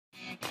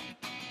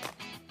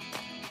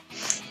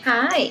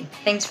Hi,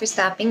 thanks for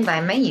stopping by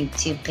my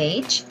YouTube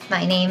page.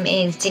 My name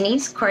is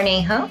Denise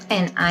Cornejo,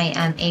 and I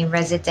am a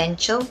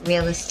residential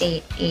real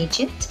estate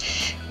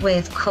agent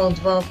with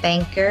Coldwell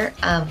Banker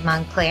of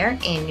Montclair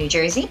in New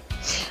Jersey.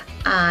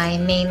 I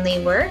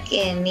mainly work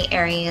in the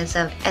areas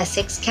of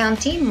Essex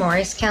County,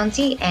 Morris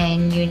County,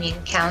 and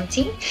Union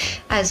County,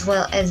 as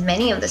well as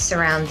many of the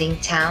surrounding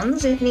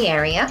towns in the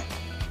area.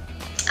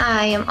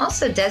 I am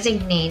also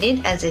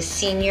designated as a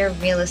senior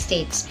real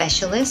estate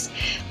specialist,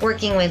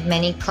 working with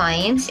many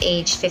clients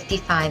aged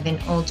 55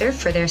 and older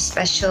for their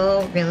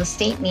special real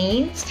estate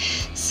needs,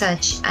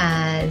 such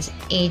as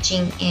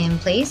aging in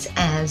place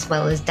as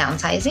well as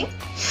downsizing.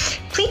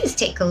 Please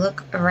take a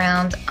look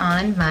around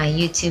on my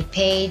YouTube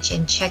page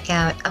and check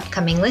out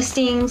upcoming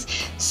listings,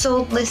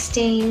 sold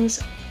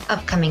listings,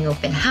 upcoming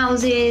open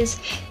houses,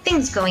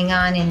 things going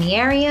on in the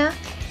area,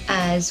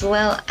 as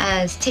well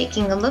as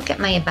taking a look at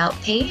my About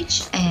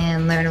page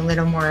and learn a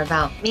little more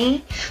about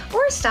me,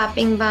 or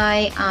stopping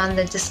by on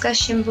the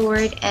discussion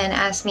board and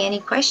ask me any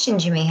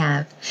questions you may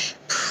have.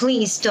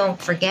 Please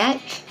don't forget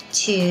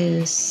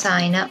to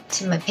sign up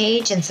to my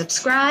page and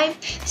subscribe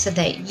so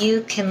that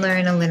you can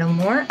learn a little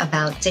more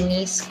about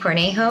Denise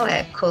Cornejo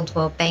at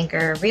Coldwell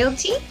Banker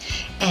Realty,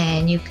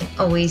 and you can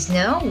always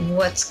know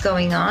what's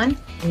going on,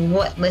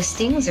 what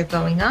listings are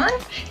going on,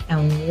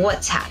 and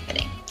what's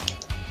happening.